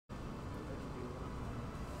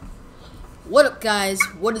What up, guys?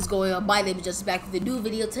 What is going on? My name is Justin, back with a new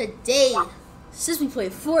video today. Since we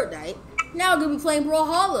played Fortnite, now we're gonna be playing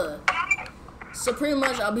Brawlhalla. So pretty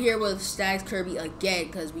much, I'm here with Stags Kirby again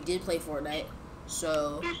because we did play Fortnite.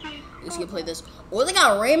 So let's gonna play this. Oh, they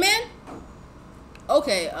got Rayman.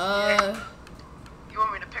 Okay. You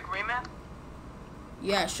want me to pick Rayman?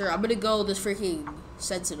 Yeah, sure. I'm gonna go this freaking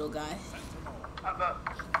Sentinel guy. How about?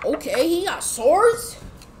 Okay, he got swords.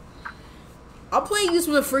 I'm playing this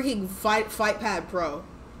with a freaking Fight Pad Pro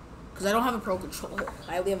because I don't have a Pro controller.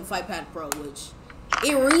 I only have a Fight Pad Pro, which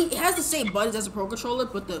it has the same buttons as a Pro controller,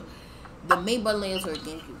 but the main button layers are a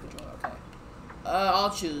GameCube controller. Okay,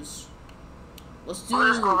 I'll choose. Let's do. I'll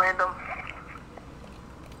just go random.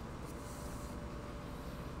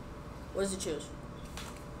 What does it choose?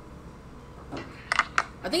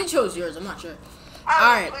 I think it chose yours. I'm not sure.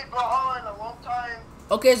 I haven't played Brawlhalla in a long time.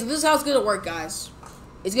 Okay, so this is how it's gonna work, guys.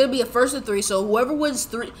 It's gonna be a first of 3, so whoever wins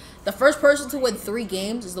 3, the first person to win 3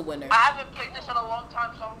 games is the winner. I haven't played this in a long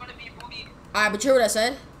time, so I'm gonna be booty. Alright, but you heard what I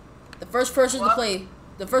said? The first person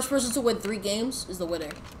to win 3 games is the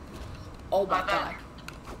winner. Oh my god.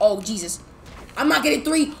 Oh Jesus. I'm not getting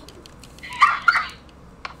 3.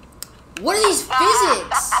 What are these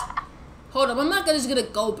physics? Hold up, I'm not just gonna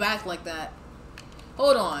go back like that.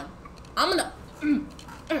 Hold on. I'm gonna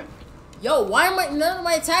Yo, why am none of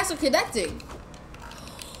my attacks are connecting?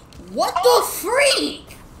 What the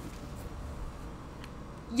freak?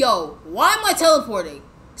 Yo, why am I teleporting?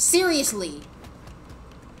 Seriously.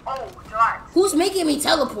 Oh, relax. Who's making me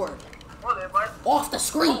teleport? Oh, there, bud. Off the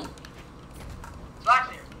screen.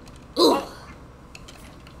 Relax here. Ugh.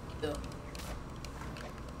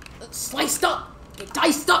 Sliced up. Get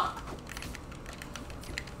diced up.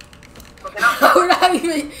 We're not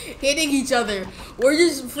even hitting each other. We're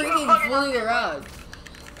just freaking fooling around.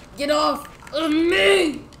 Get off of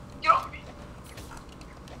me. Get off me.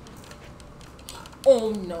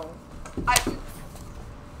 Oh no.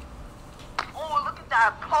 Oh, look at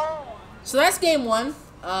that pole. So that's game 1.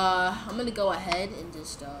 I'm gonna go ahead and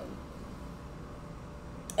just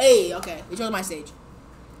Hey, okay. You chose my stage.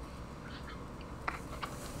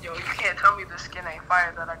 Yo, you can't tell me the skin ain't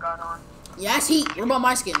fire that I got on. Yeah, it's heat. What about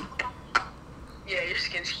my skin? Yeah, your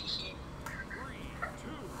skin's heat.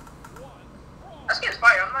 That skin's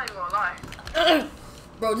fire, I'm not even gonna lie.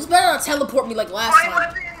 Bro, this better not teleport me like last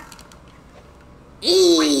time.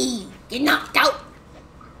 Eee! Get knocked out!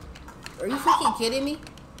 Are you freaking kidding me?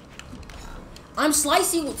 I'm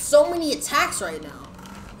slicing with so many attacks right now.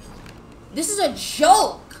 This is a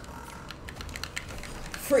joke!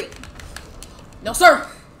 Freak. No, sir!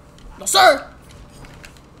 No, sir!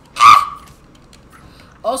 Ah!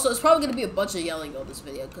 Also, it's probably gonna be a bunch of yelling on this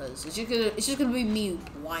video because it's just gonna be me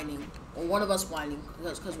whining. Or one of us whining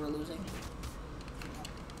because we're losing.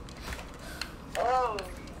 Oh,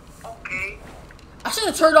 okay. I should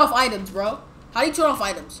have turned off items, bro. How do you turn off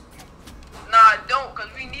items? Nah, don't, because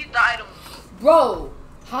we need the items. Bro,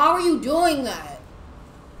 how are you doing that?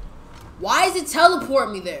 Why is it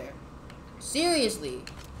teleport me there? Seriously.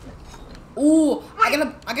 Ooh, I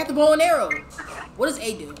got the bow and arrow. What does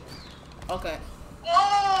A do? Okay.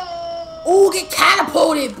 Oh! Ooh, get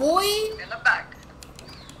catapulted, boy. In the back.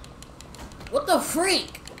 What the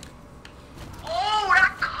freak? Oh,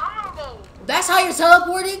 that combo. That's how you're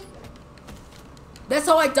teleporting? That's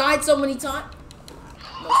how I died so many times?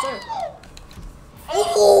 No, sir.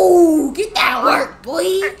 Ooh, get that work,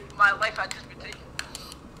 boy. My life had just been taken.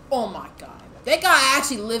 Oh my god. That guy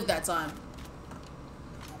actually lived that time.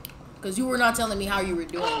 Because you were not telling me how you were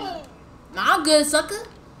doing that. Nah, I'm good, sucker.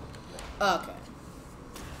 Okay.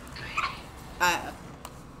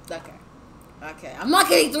 Okay. I'm not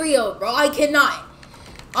getting 3-0, bro. I cannot.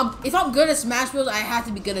 If I'm good at Smash Bros, I have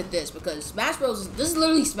to be good at this. Because Smash Bros, this is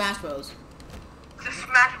literally Smash Bros. This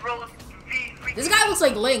Smash Bros. V. This guy looks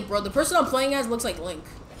like Link, bro. The person I'm playing as looks like Link.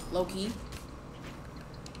 Low-key.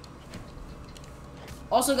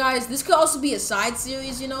 Also, guys, this could also be a side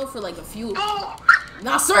series, you know, for like a few. Oh.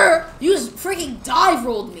 Nah, sir, you just freaking dive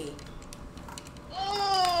rolled me.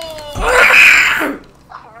 Oh.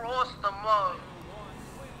 Cross the mug.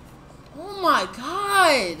 Oh my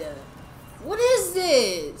god. What is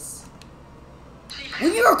this?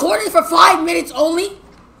 Will you record it for 5 minutes only?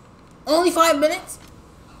 Only 5 minutes?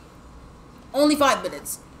 Only 5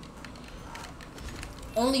 minutes.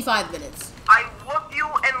 Only 5 minutes. I whoop you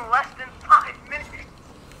in less than 5 minutes.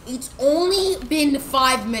 It's only been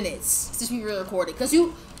 5 minutes since we were recording. Cause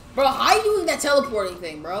you, bro, how are you doing that teleporting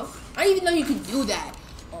thing, bro? I didn't even know you could do that.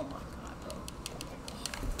 Oh my god, bro.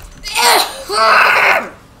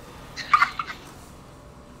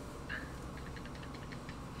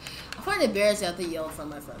 I find it embarrassing I have to yell in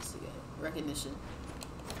front of my friends to get recognition.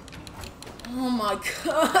 Oh my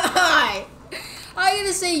god. I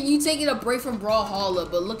gonna say you taking a break from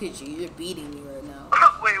Brawlhalla, but look at you. You're beating me right now.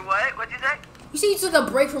 Wait, what? What'd you say? You see you took a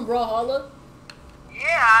break from Brawlhalla? Yeah,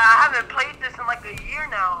 I haven't played this in like a year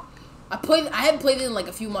now. I haven't played it in like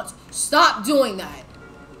a few months. Stop doing that.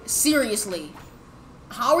 Seriously.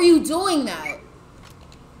 How are you doing that?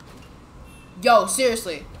 Yo,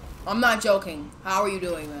 seriously. I'm not joking. How are you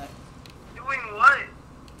doing that? Doing what?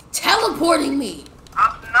 Teleporting me.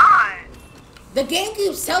 I'm not. The game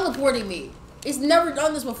keeps teleporting me. It's never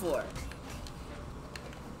done this before.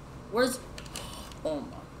 Where's... Oh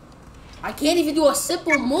my... I can't even do a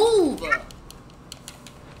simple move.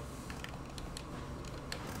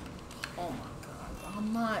 Oh my god.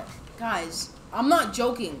 I'm not... Guys, I'm not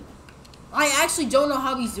joking. I actually don't know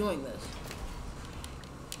how he's doing this.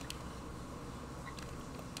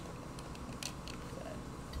 Okay.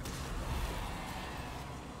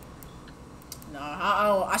 No,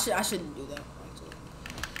 I shouldn't do that. Actually,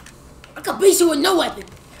 I can beat you with no weapon.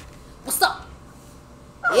 What's up?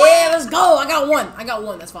 Yeah, let's go. I got one.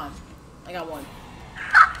 That's fine. I got one.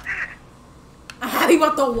 I'm happy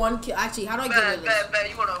about the one kill. Actually, how do I get rid of this?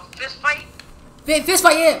 You want a fist fight? Fist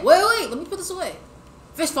fight, yeah. Wait. Let me put this away.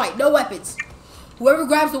 Fist fight, no weapons. Whoever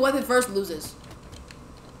grabs the weapon first loses.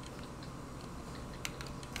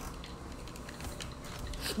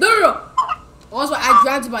 No. Also, I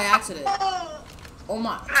grabbed it by accident. Oh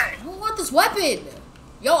my. I don't want this weapon.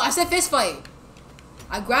 Yo, I said fist fight.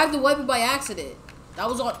 I grabbed the weapon by accident. That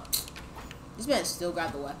was on. This man still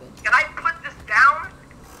grabbed the weapon. Can I put this down?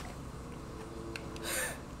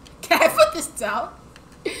 Can I put this down?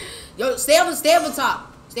 Yo, stay on the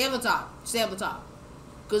top. Stay on the top.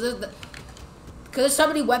 Cause there's so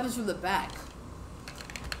many weapons from the back.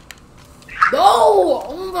 No!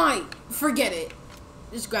 Oh my! Forget it.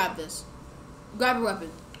 Just grab this. Grab a weapon.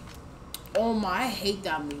 Oh my! I hate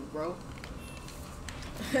that move, bro.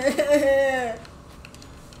 Can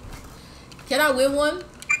I win one?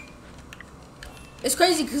 It's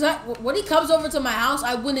crazy because when he comes over to my house,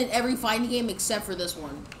 I win in every fighting game except for this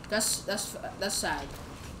one. That's sad.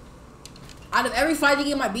 Out of every fighting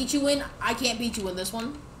game I beat you in, I can't beat you in this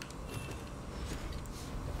one.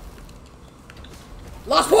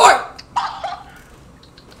 Lost port!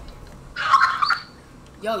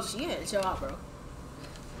 Yo, shit, chill out, bro.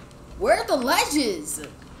 Where are the ledges?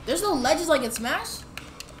 There's no ledges like in Smash?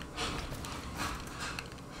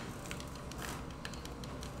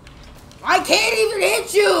 I can't even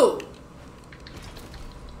hit you!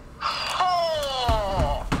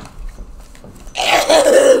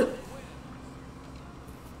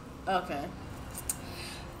 Okay.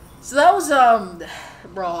 So that was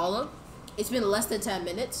Brawlhalla. It's been less than 10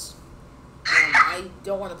 minutes. And I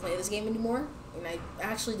don't want to play this game anymore. And I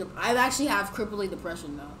actually have crippling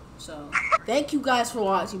depression now. So thank you guys for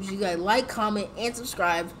watching. Make sure you guys like, comment, and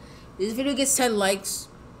subscribe. This video gets 10 likes.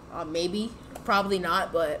 Maybe. Probably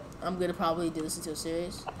not, but I'm gonna probably do this until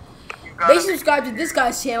serious. Make sure to subscribe to this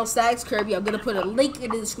guy's channel, Stacks Kirby. I'm gonna put a link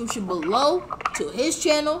in the description below to his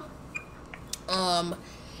channel.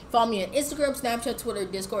 Follow me on Instagram, Snapchat, Twitter,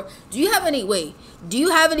 Discord. Do you have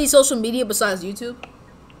any social media besides YouTube?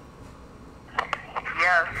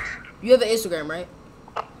 Yes. You have an Instagram, right?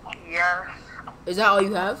 Yes. Is that all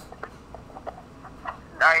you have?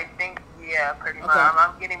 I think, yeah, pretty much. Okay.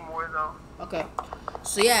 I'm getting more though. Okay.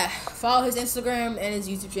 So yeah, follow his Instagram and his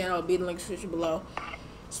YouTube channel. I'll be in the link description below.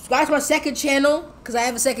 Subscribe to my second channel, because I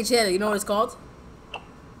have a second channel. You know what it's called?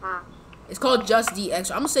 It's called Just DX.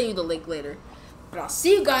 I'm going to send you the link later. But I'll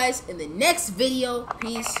see you guys in the next video.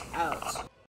 Peace out.